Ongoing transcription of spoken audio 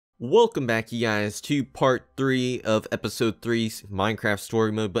Welcome back, you guys, to part 3 of episode 3's Minecraft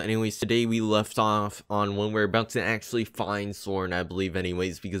story mode. But anyways, today we left off on when we're about to actually find Soren, I believe,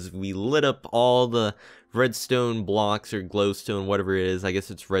 anyways, because we lit up all the redstone blocks or glowstone, whatever it is. I guess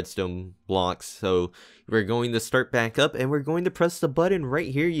it's redstone blocks. So we're going to start back up and we're going to press the button right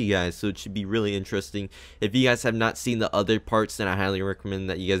here, you guys. So it should be really interesting. If you guys have not seen the other parts, then I highly recommend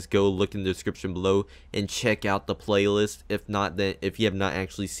that you guys go look in the description below and check out the playlist. If not, then if you have not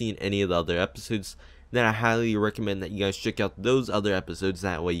actually seen any of the other episodes, then I highly recommend that you guys check out those other episodes.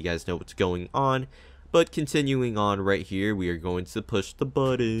 That way you guys know what's going on. But continuing on right here, we are going to push the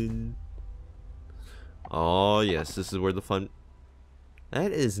button. Oh yes, this is where the fun...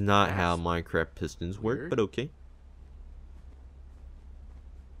 That is not how Minecraft pistons work, but okay.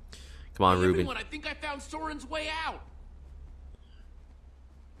 Come on, Ruben. Everyone, I think I found Soren's way out.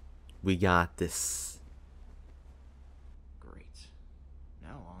 We got this. Great.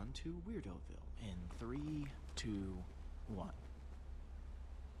 Now on to Weirdoville in 3, 2, 1.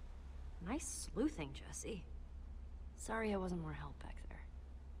 Nice sleuthing, Jesse. Sorry I wasn't more help back there.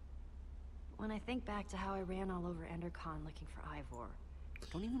 When I think back to how I ran all over Endercon looking for Ivor.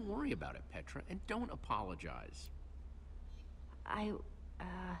 Don't even worry about it, Petra, and don't apologize.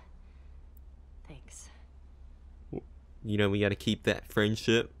 Thanks. You know, we gotta keep that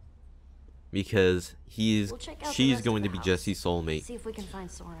friendship. Because she's going to be Jesse's soulmate. See if we can find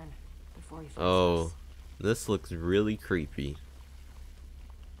Soren before he finds Oh, us. this looks really creepy.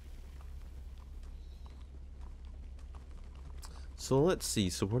 So let's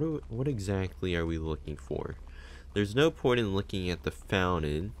see. So what exactly are we looking for? There's no point in looking at the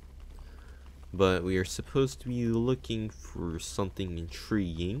fountain, but we are supposed to be looking for something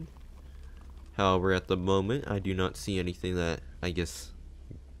intriguing. However, at the moment, I do not see anything that I guess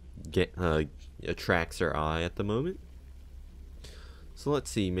attracts our eye at the moment. So let's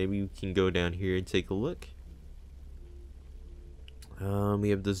see, maybe we can go down here and take a look. We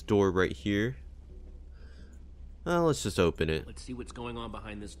have this door right here. Let's just open it. Let's see what's going on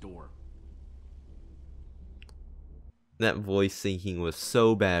behind this door. That voice syncing was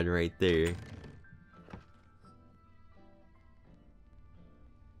so bad right there.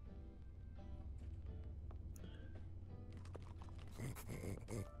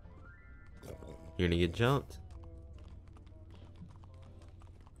 You're gonna get jumped.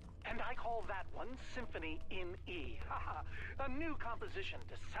 And I call that one Symphony in E. A new composition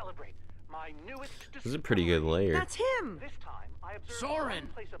to celebrate my newest discovery. This is a pretty good layer. That's him! This time, I observed Soren!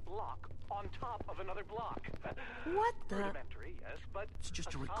 place a block on top of another block. What the? Rudimentary, yes, but It's just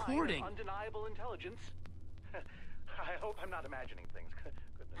a sign of recording. undeniable intelligence. I hope I'm not imagining things.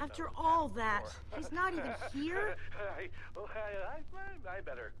 Goodness After knows all before. that, he's not even here? I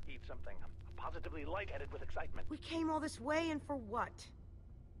better eat something. I'm positively lightheaded with excitement. We came all this way and for what?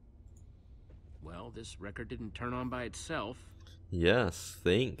 Well, this record didn't turn on by itself. Yes,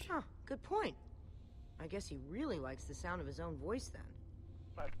 think. Huh, good point. I guess he really likes the sound of his own voice then.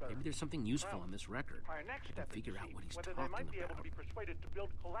 Maybe there's something useful on this record. Our next I step can figure is to out see what he's whether talking they might be able about. to be persuaded to build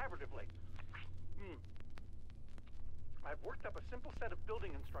collaboratively. I've worked up a simple set of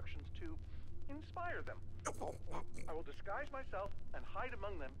building instructions to inspire them. I will disguise myself and hide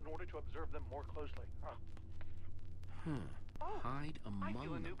among them in order to observe them more closely. Oh, Hide I feel a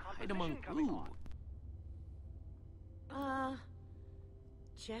among new them. Hide composition among coming who? on.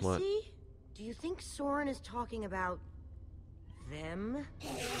 Jesse? What? Do you think Soren is talking about them?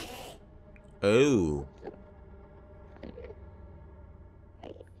 Oh.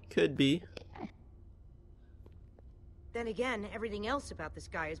 Could be. Then again, everything else about this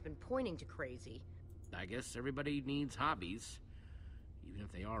guy has been pointing to crazy. I guess everybody needs hobbies. Even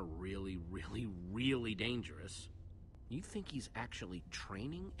if they are really, really, really dangerous. You think he's actually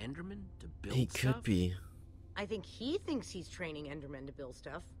training Endermen to build He stuff? could be. I think he thinks he's training Endermen to build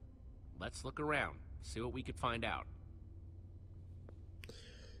stuff. Let's look around. See what we could find out.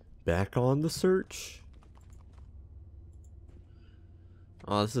 Back on the search.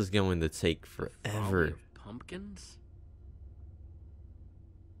 Oh, this is going to take Volley forever. of pumpkins?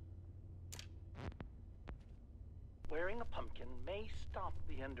 Wearing a pumpkin may stop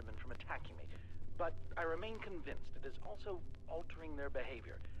the Endermen from attacking me, but I remain convinced it is also altering their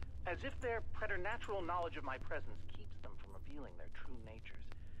behavior, as if their preternatural knowledge of my presence keeps them from revealing their true natures.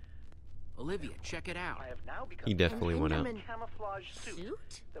 Olivia, check it out. I have now become He definitely An went out. Enderman camouflage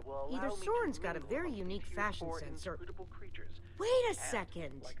suit that will allow Either me to Soren's got a mingle very among unique these fashion four sense or... inscrutable creatures. Wait a And,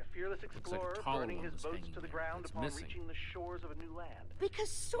 second! like a fearless like a explorer taller burning one his was boats hanging to the there. ground It's upon missing. reaching the shores of a new land.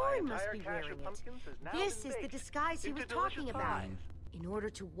 Because Soren must entire be cache wearing of it. pumpkins has now This been is the baked disguise he into was delicious talking about. pies. In order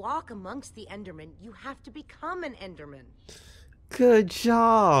to walk amongst the Endermen, you have to become an Enderman. Good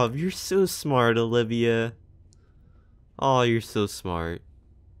job! You're so smart, Olivia. Oh, you're so smart.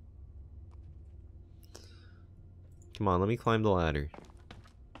 Come on, let me climb the ladder.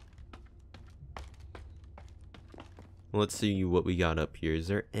 Let's see what we got up here. Is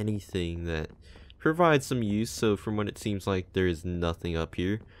there anything that provides some use? So from what it seems like, there is nothing up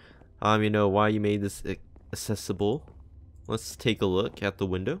here. You know why you made this accessible. Let's take a look at the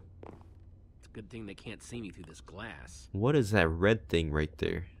window. It's a good thing they can't see me through this glass. What is that red thing right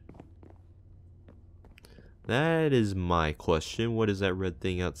there? That is my question. What is that red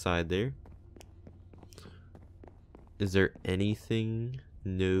thing outside there? Is there anything?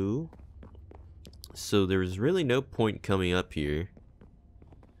 No. So there's really no point coming up here,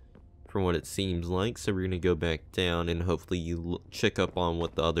 from what it seems like. So we're gonna go back down and hopefully you check up on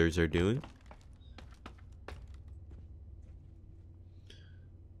what the others are doing.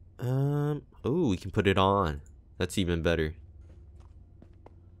 Oh, we can put it on. That's even better.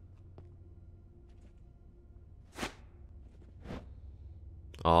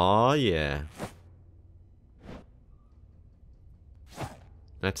 Oh yeah.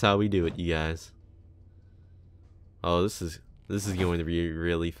 That's how we do it, you guys. Oh, this is going to be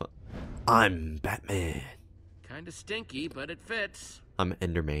really fun. I'm Batman. Kinda stinky, but it fits. I'm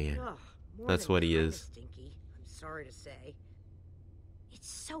Enderman. Ugh, more That's than what he kinda is. Stinky, I'm sorry to say. It's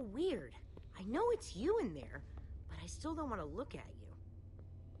so weird. I know it's you in there, but I still don't want to look at you.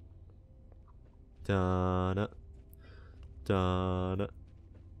 Da-da. Da-da.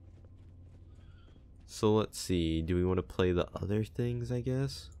 So let's see. Do we want to play the other things, I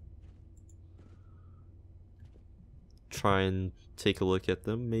guess? Try and take a look at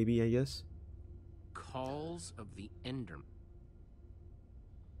them, maybe, I guess? Calls of the Enderman.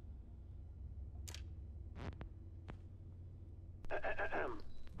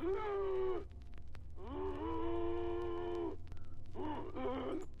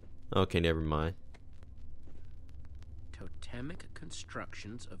 Okay, never mind. Totemic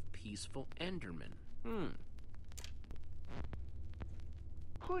constructions of peaceful Endermen.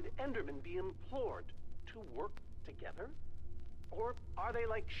 Could Endermen be implored to work together? Or are they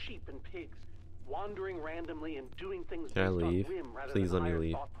like sheep and pigs, wandering randomly and doing things Can I based on leave? whim rather Please than let me higher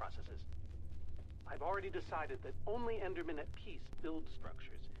leave. thought processes? I've already decided that only Endermen at peace build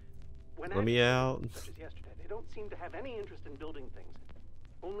structures. When Let me actually, out. such as yesterday, they don't seem to have any interest in building things,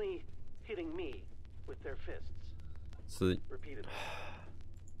 only hitting me with their fists So, repeatedly.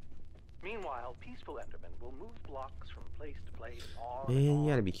 Meanwhile, peaceful Endermen will move blocks from place to place. On man, and you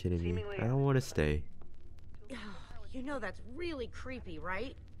gotta on, be kidding me. seemingly I don't want to stay. You know that's really creepy,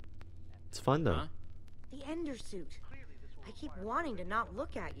 right? It's fun though. Huh? The Ender suit. I keep wanting to not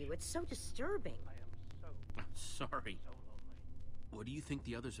look at you. It's so disturbing. Sorry. What do you think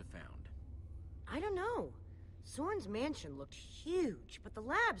the others have found? I don't know. Soren's mansion looked huge, but the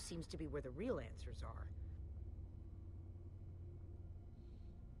lab seems to be where the real answers are.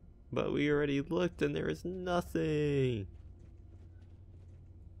 But we already looked and there is nothing.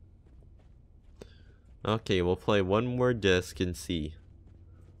 Okay, we'll play one more disc and see.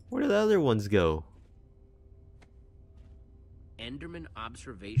 Where did the other ones go? Enderman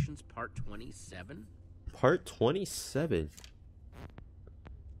Observations Part 27? Part 27.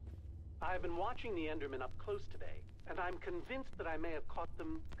 I've been watching the Endermen up close today, and I'm convinced that I may have caught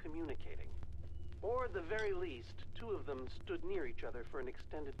them communicating. Or at the very least, two of them stood near each other for an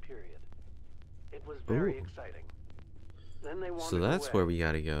extended period. It was very Ooh. exciting. Then they wandered So that's away. where we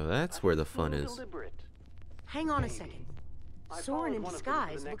gotta go. That's where the Feel fun is. deliberate. Hang on a Maybe. second. I Soren in followed one of them for the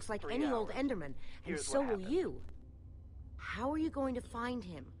disguise next looks like 3 any old hours. Enderman, and Here's so what will happened. you. How are you going to find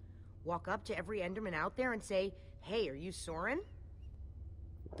him? Walk up to every Enderman out there and say, "Hey, are you Soren?"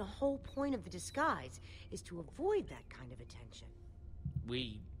 The whole point of the disguise is to avoid that kind of attention.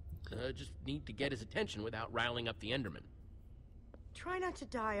 We just need to get his attention without riling up the Enderman. Try not to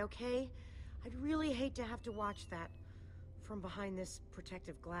die, okay? I'd really hate to have to watch that from behind this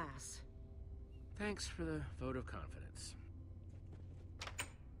protective glass. Thanks for the vote of confidence.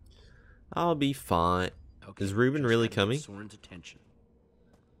 I'll be fine. Okay, Is Ruben just really gotta get coming? Soren's attention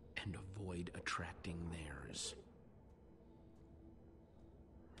and avoid attracting theirs.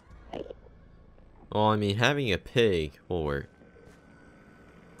 Well, I mean, having a pig will work.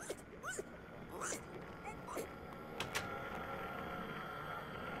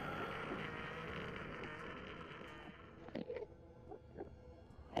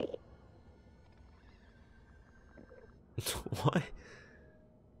 What?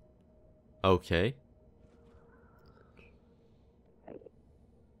 Okay.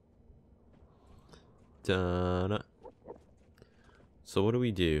 Done. So what do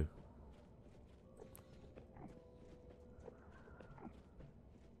we do?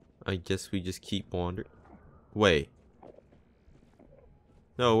 I guess we just keep wandering. Wait.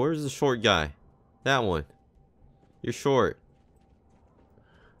 No, where's the short guy? That one. You're short.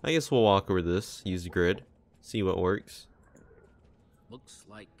 I guess we'll walk over this, use the grid, see what works. Looks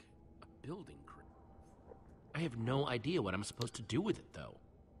like a building crew. I have no idea what I'm supposed to do with it, though.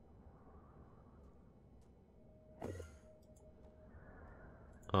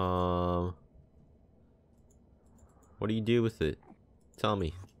 What do you do with it? Tell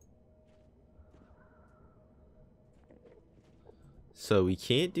me. So we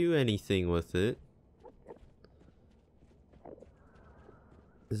can't do anything with it.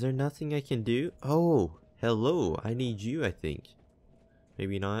 Is there nothing I can do? Oh, hello. I need you, I think.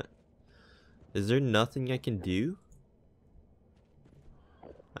 Maybe not. Is there nothing I can do?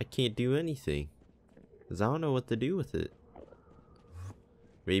 I can't do anything. Because I don't know what to do with it.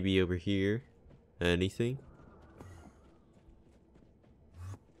 Maybe over here. Anything?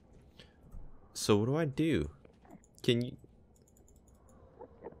 So what do I do? Can you...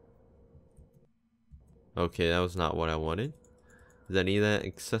 Okay, that was not what I wanted. Is any of that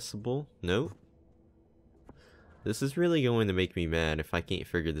accessible? No. This is really going to make me mad if I can't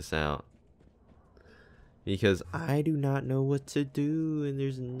figure this out. Because I do not know what to do and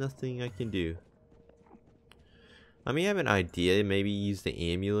there's nothing I can do. I may have an idea, maybe use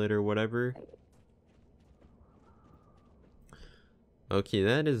the amulet or whatever. Okay,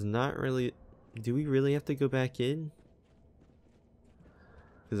 that is not really... Do we really have to go back in?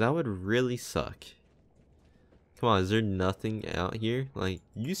 Because that would really suck. Come on, is there nothing out here? Like,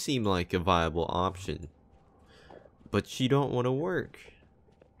 you seem like a viable option. But you don't want to work.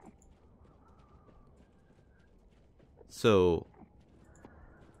 So,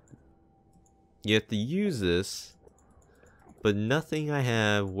 you have to use this, but nothing I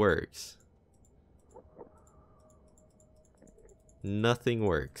have works. Nothing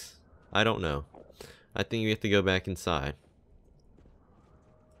works. I don't know. I think we have to go back inside.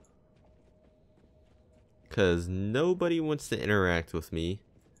 Because nobody wants to interact with me.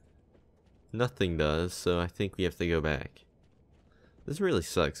 Nothing does, so I think we have to go back. This really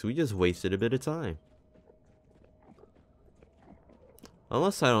sucks. We just wasted a bit of time.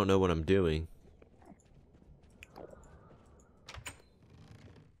 Unless I don't know what I'm doing.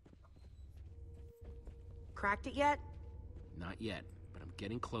 Cracked it yet? Not yet, but I'm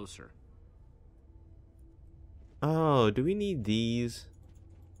getting closer. Oh, do we need these?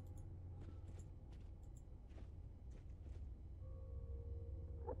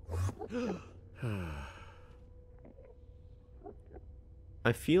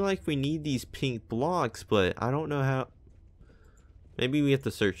 I feel like we need these pink blocks, but I don't know how. Maybe we have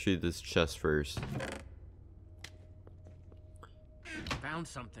to search through this chest first. Found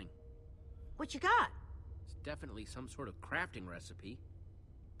something. What you got? It's definitely some sort of crafting recipe.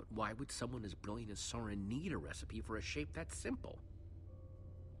 But why would someone as brilliant as Soren need a recipe for a shape that simple?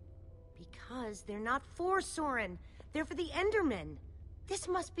 Because they're not for Soren. They're for the Endermen. This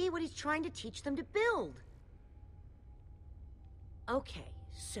must be what he's trying to teach them to build. Okay,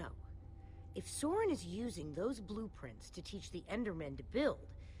 so if Soren is using those blueprints to teach the Endermen to build,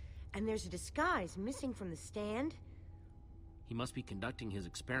 and there's a disguise missing from the stand... He must be conducting his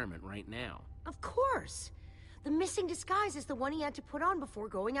experiment right now. Of course! The missing disguise is the one he had to put on before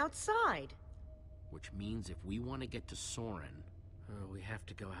going outside. Which means if we want to get to Soren, we have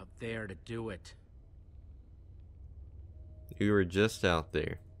to go out there to do it. We were just out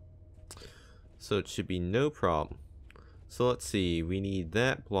there. So it should be no problem. So let's see, we need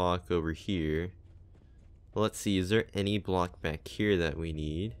that block over here. Let's see, is there any block back here that we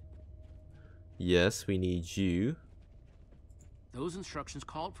need? Yes, we need you. Those instructions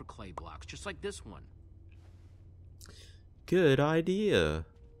called for clay blocks, just like this one. Good idea.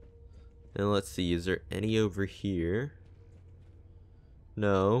 And let's see, is there any over here?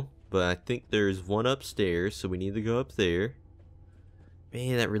 No, but I think there's one upstairs, so we need to go up there.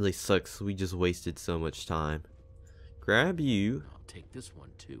 Man, that really sucks. We just wasted so much time. Grab you. I'll take this one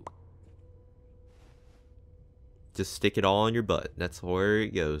too. Just stick it all in your butt. That's where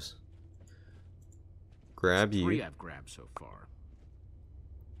it goes. Grab you. 3 I've grabbed so far.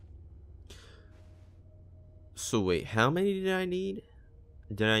 So wait, how many did I need?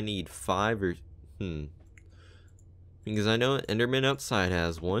 Did I need 5 or... Because I know Enderman outside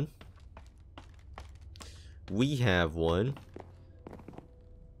has one. We have one.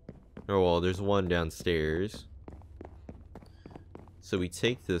 Oh well, there's one downstairs. So we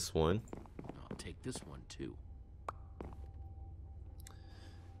take this one. I'll take this one too.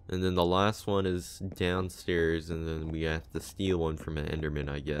 And then the last one is downstairs, and then we have to steal one from an Enderman,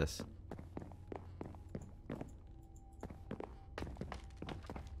 I guess.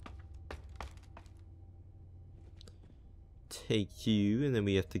 take you, and then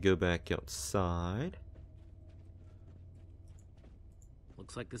we have to go back outside.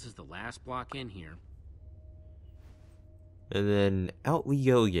 Looks like this is the last block in here. And then out we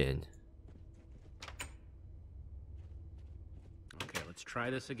go again. Okay, let's try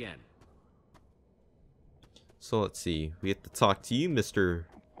this again. So let's see. We have to talk to you, Mr.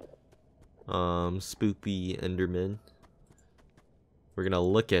 Spoopy Enderman. We're gonna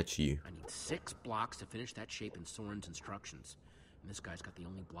look at you. I need 6 blocks to finish that shape in Soren's instructions. And this guy's got the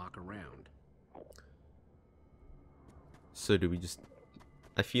only block around. So do we just...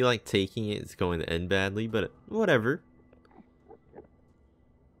 I feel like taking it is going to end badly, but whatever.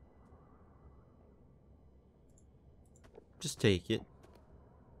 Just take it.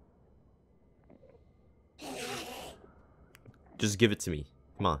 Just give it to me.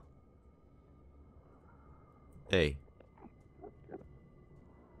 Come on. Hey.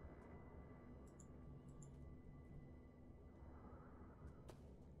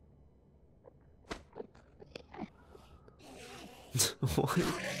 What?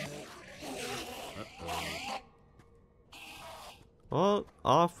 Well,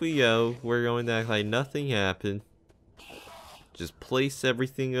 off we go. We're going to act like nothing happened. Just place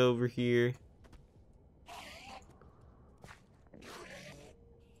everything over here.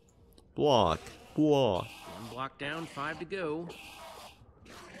 Block. 1 block down, 5 to go.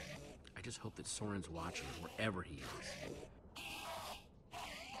 I just hope that Soren's watching wherever he is.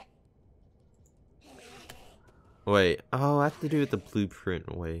 Wait. Oh, I have to do it the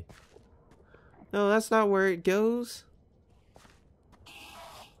blueprint way. No, that's not where it goes.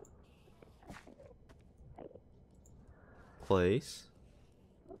 Place.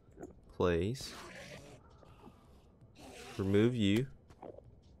 Remove you.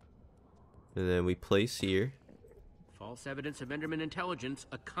 And then we place here. False evidence of Enderman intelligence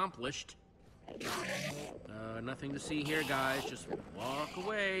accomplished. Nothing to see here, guys. Just walk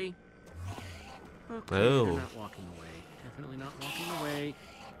away. Okay, Oh. they're not walking away. Definitely not walking away.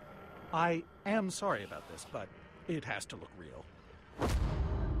 I am sorry about this, but it has to look real.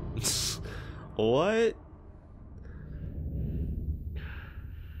 What?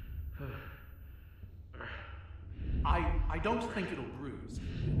 I don't think it'll bruise.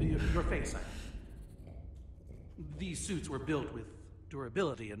 Your face, I mean. These suits were built with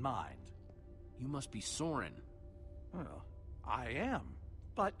durability in mind. You must be Soren. Well, I am.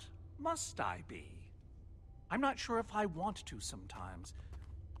 But must I be? I'm not sure if I want to sometimes.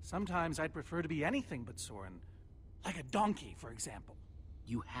 Sometimes I'd prefer to be anything but Soren. Like a donkey, for example.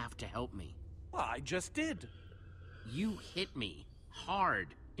 You have to help me. Well, I just did. You hit me hard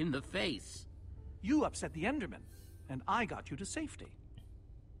in the face. You upset the Enderman, and I got you to safety.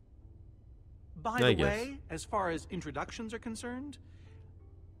 By I the guess. way, as far as introductions are concerned,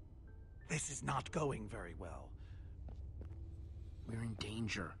 this is not going very well. We're in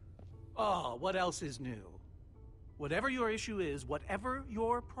danger. Oh, what else is new? Whatever your issue is, whatever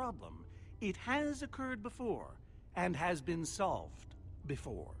your problem, it has occurred before, and has been solved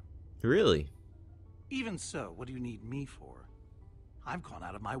before. Really? Even so, what do you need me for? I've gone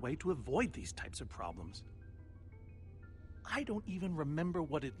out of my way to avoid these types of problems. I don't even remember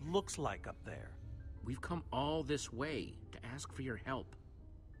what it looks like up there. We've come all this way to ask for your help.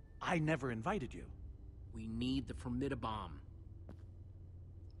 I never invited you. We need the Formidabomb.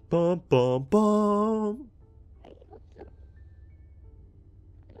 Bum bum bum.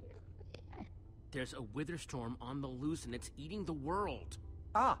 There's a Witherstorm on the loose and it's eating the world.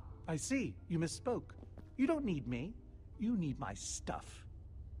 Ah, I see. You misspoke. You don't need me. You need my stuff.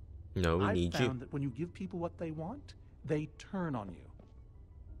 No, we I've need found you. that when you give people what they want, they turn on you.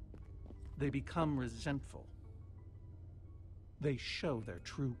 They become resentful. They show their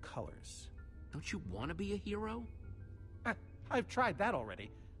true colors. Don't you want to be a hero? I've tried that already.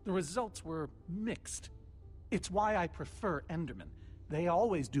 The results were mixed. It's why I prefer Endermen. They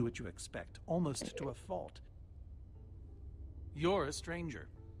always do what you expect, almost to a fault. You're a stranger.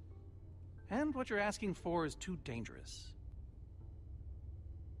 And what you're asking for is too dangerous.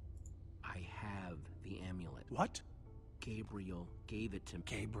 I have the amulet. What? Gabriel gave it to me.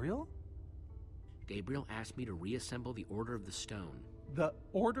 Gabriel? Gabriel asked me to reassemble the Order of the Stone. The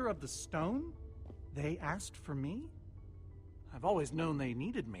Order of the Stone? They asked for me? I've always known they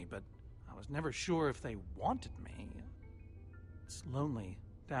needed me, but I was never sure if they wanted me. It's lonely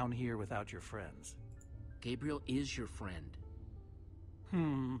down here without your friends. Gabriel is your friend.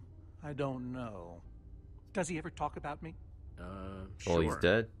 I don't know. Does he ever talk about me? Sure. Oh, he's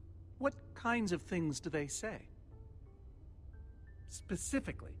dead. What kinds of things do they say?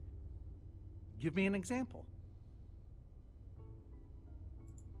 Specifically. Give me an example.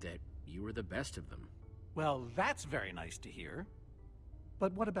 That you were the best of them. Well, that's very nice to hear.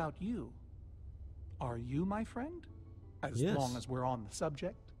 But what about you? Are you my friend? As Yes. long as we're on the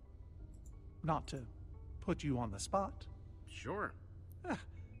subject. Not to put you on the spot. Sure.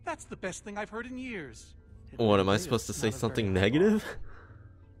 That's the best thing I've heard in years. It What, am I really supposed is to say not a something very high negative? bar.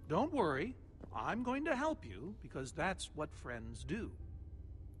 Don't worry. I'm going to help you because that's what friends do.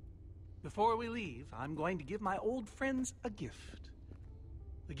 Before we leave, I'm going to give my old friends a gift.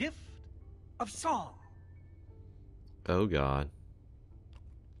 The gift of song. Oh god.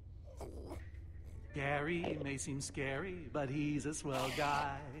 Gary may seem scary, but he's a swell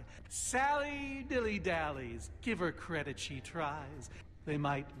guy. Sally dilly-dallies, give her credit, she tries. They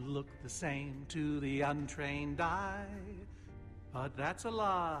might look the same to the untrained eye, but that's a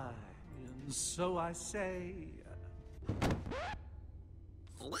lie, and so I say...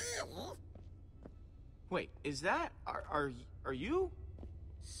 Wait, is that... Are you?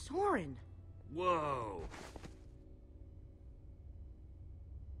 Soren. Whoa.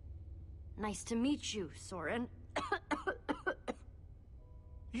 Nice to meet you, Soren.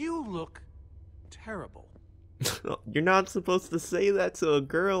 You look terrible. You're not supposed to say that to a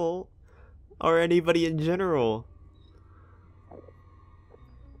girl or anybody in general.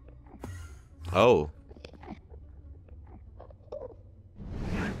 Oh.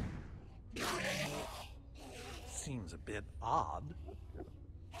 Seems a bit odd.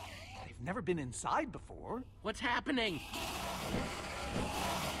 They've never been inside before. What's happening?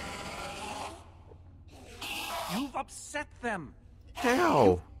 You've upset them.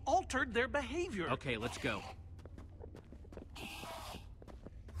 How? Altered their behavior. Okay, let's go.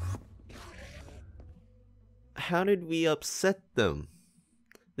 How did we upset them?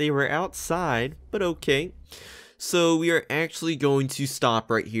 They were outside, but okay. So we are actually going to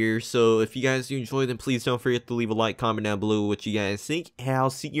stop right here. So if you guys do enjoy, then please don't forget to leave a like, comment down below what you guys think. And I'll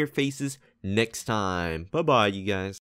see your faces next time. Bye bye, you guys.